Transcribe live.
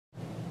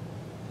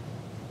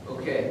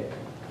Okay.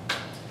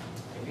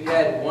 If you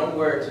had one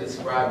word to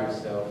describe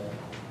yourself,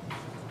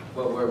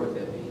 what word would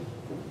that be?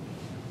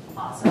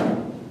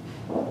 Awesome.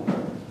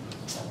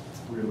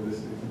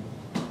 Realistic.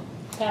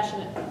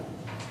 Passionate.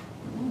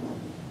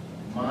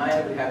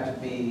 Mine would have to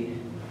be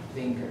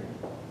thinker.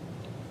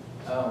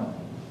 I'm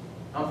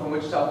from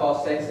Wichita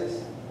Falls,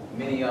 Texas.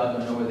 Many of y'all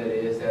don't know where that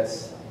is.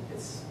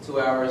 It's 2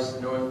 hours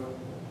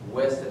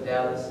northwest of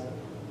Dallas.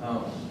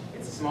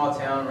 It's a small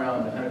town,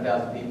 around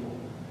 100,000 people.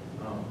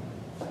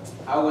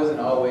 I wasn't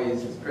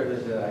always as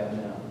privileged as I am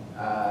now.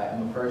 I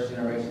am a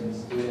first-generation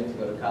student to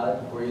go to college,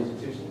 a four-year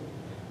institution.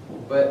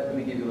 But let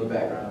me give you a little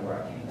background on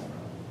where I came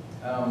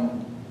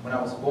from. When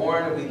I was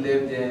born, we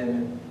lived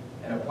in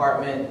an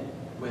apartment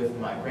with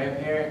my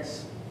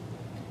grandparents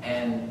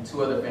and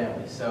two other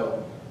families.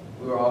 So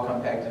we were all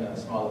compacted in a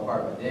small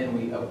apartment. Then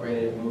we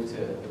upgraded and moved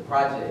to the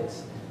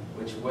projects,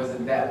 which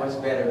wasn't that much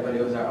better, but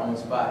it was our own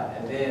spot.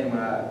 And then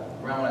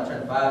around when I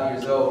turned 5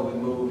 years old, we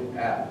moved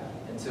out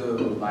into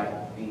like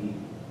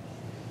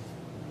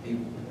the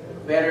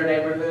better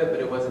neighborhood, but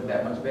it wasn't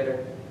that much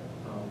better.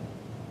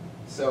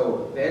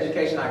 So the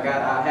education I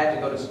got, I had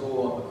to go to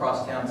school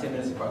across town, 10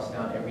 minutes across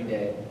town every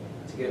day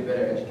to get a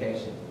better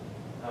education.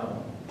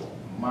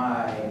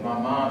 My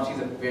mom,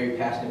 she's a very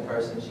passionate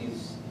person.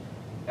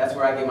 That's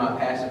where I get my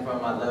passion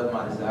from, my love,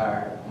 my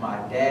desire. My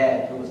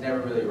dad, who was never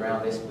really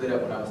around, they split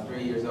up when I was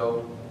 3 years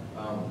old.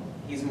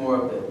 He's more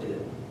of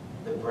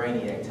the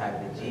brainiac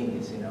type, the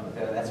genius, you know.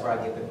 That's where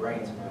I get the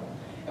brains from.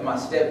 And my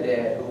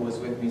stepdad, who was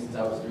with me since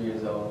I was 3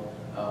 years old,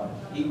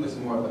 he was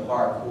more of the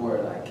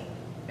hardcore, like,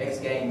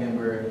 ex-gang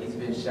member. He's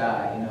been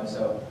shy, you know.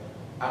 So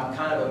I'm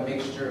kind of a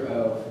mixture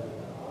of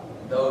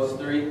those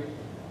three.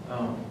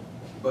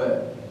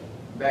 But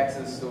back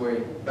to the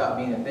story about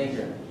being a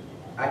thinker.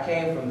 I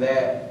came from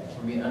that,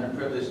 from being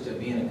underprivileged to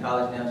being in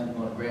college now to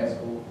going to grad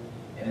school,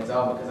 and it's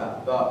all because I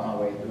thought my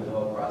way through the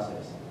whole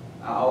process.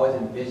 I always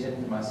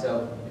envisioned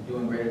myself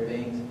doing greater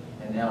things,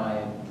 and now I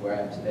am where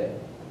I am today.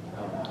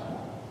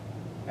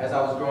 As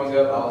I was growing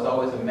up, I was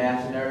always a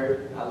math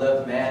nerd. I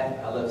loved math,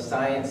 I loved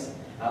science,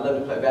 I loved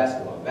to play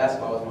basketball.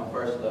 Basketball was my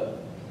first love.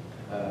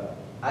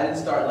 I didn't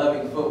start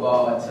loving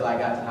football until I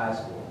got to high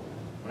school.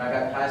 When I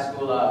got to high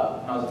school,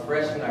 when I was a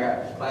freshman, I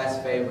got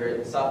class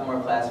favorite,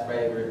 sophomore class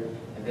favorite,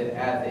 and then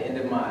at the end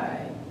of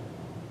my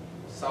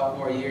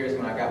sophomore year is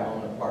when I got my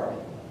own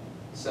apartment.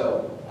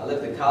 So I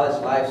lived the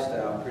college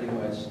lifestyle pretty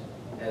much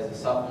as a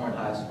sophomore in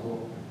high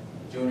school,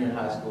 junior in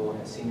high school,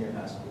 and senior in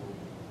high school,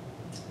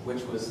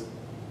 which was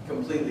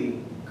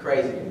completely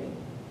crazy to me,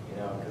 you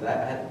know, because I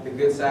had the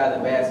good side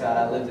and the bad side.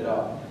 I lived it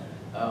all.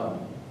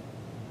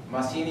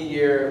 My senior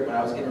year, when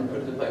I was getting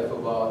recruited to play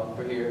football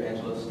for here at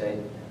Angelo State,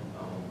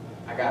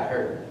 I got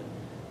hurt.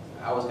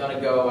 I was going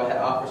to go, I had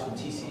offers from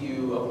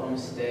TCU, Oklahoma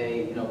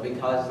State, you know, big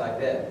colleges like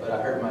that, but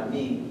I hurt my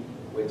knee,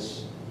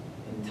 which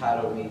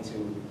entitled me to,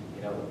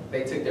 you know,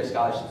 they took their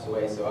scholarships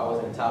away, so I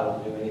wasn't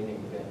entitled to do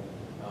anything with them.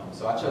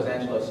 So I chose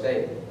Angelo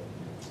State.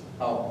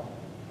 Oh,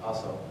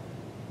 also,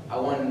 I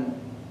won,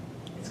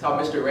 it's called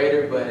Mr.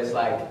 Raider, but it's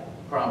like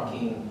prom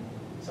king.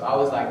 So I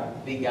was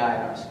like the guy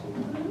in our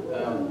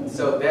school.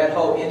 So that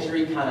whole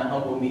injury kind of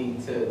humbled me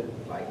to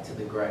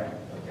the ground,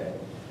 okay?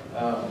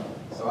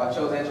 So I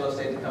chose Angelo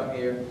State to come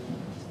here.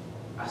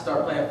 I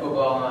started playing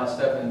football and all that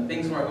stuff, and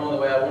things weren't going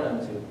the way I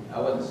wanted them to. I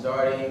wasn't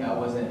starting, I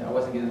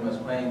wasn't getting as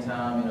much playing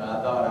time. You know,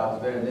 I thought I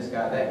was better than this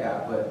guy, that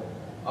guy, but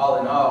all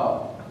in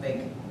all, I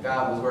think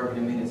God was working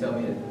in me to tell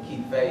me to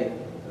keep faith,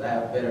 because I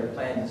have better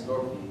plans in store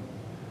for you.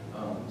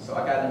 So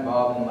I got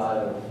involved in a lot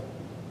of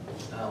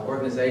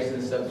organizations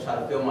and stuff to try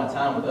to fill my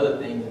time with other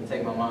things and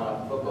take my mind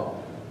off of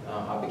football.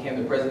 I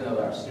became the president of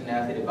our Student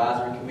Athlete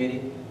Advisory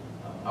Committee.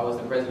 I was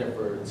the president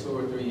for 2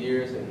 or 3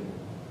 years, and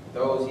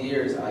those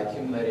years I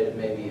accumulated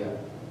maybe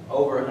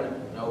over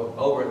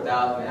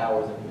 1,000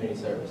 hours of community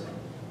service.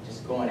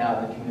 Just going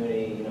out in the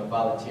community, you know,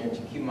 volunteering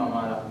to keep my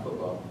mind off of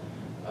football.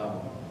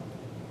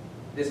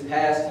 This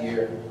past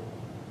year,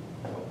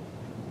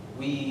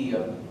 we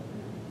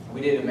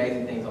did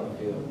amazing things on the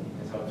field.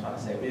 That's what I'm trying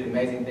to say. We did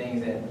amazing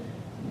things, and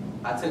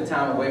I took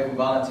time away from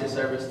volunteer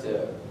service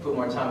to put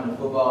more time into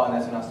football, and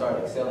that's when I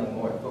started excelling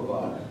more in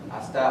football.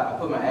 I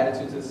put my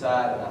attitude to the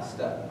side,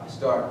 and I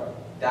start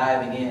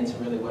diving into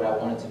really what I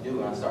wanted to do,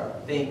 and I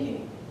started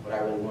thinking what I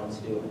really wanted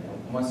to do.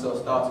 And once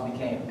those thoughts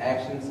became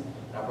actions,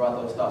 and I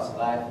brought those thoughts to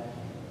life,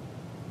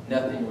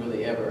 nothing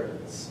really ever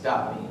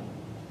stopped me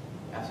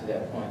after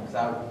that point, because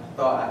I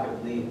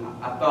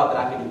thought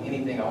that I could do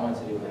anything I wanted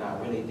to do, and I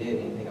really did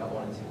anything I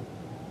wanted to.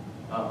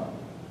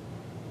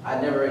 I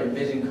never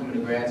envisioned coming to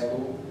grad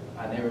school.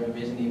 I never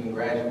envisioned even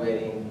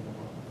graduating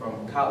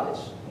from college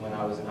when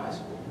I was in high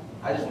school.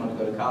 I just wanted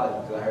to go to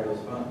college because I heard it was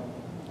fun.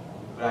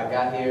 But I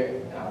got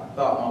here, and I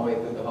thought my way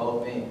through the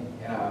whole thing,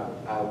 and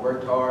I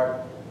worked hard.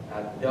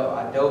 I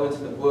dove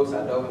into the books,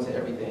 I dove into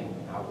everything.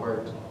 I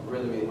worked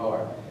really, really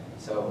hard.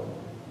 So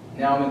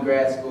now I'm in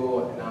grad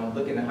school, and I'm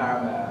looking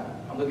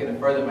to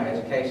further my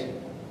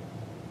education.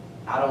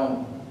 I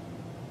don't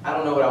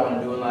know what I want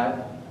to do in life.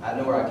 I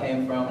know where I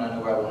came from, and I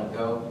know where I want to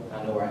go, and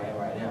I know where I am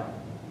right now.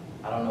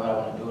 I don't know what I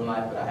want to do in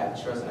life, but I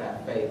have trust and I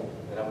have faith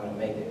that I'm going to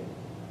make it.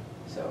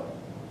 So,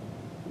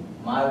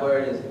 my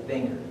word is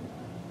thinker.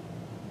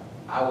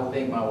 I will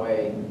think my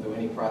way through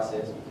any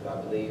process because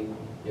I believe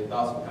your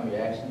thoughts become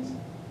your actions,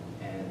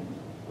 and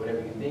whatever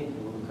you think,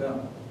 you will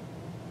become.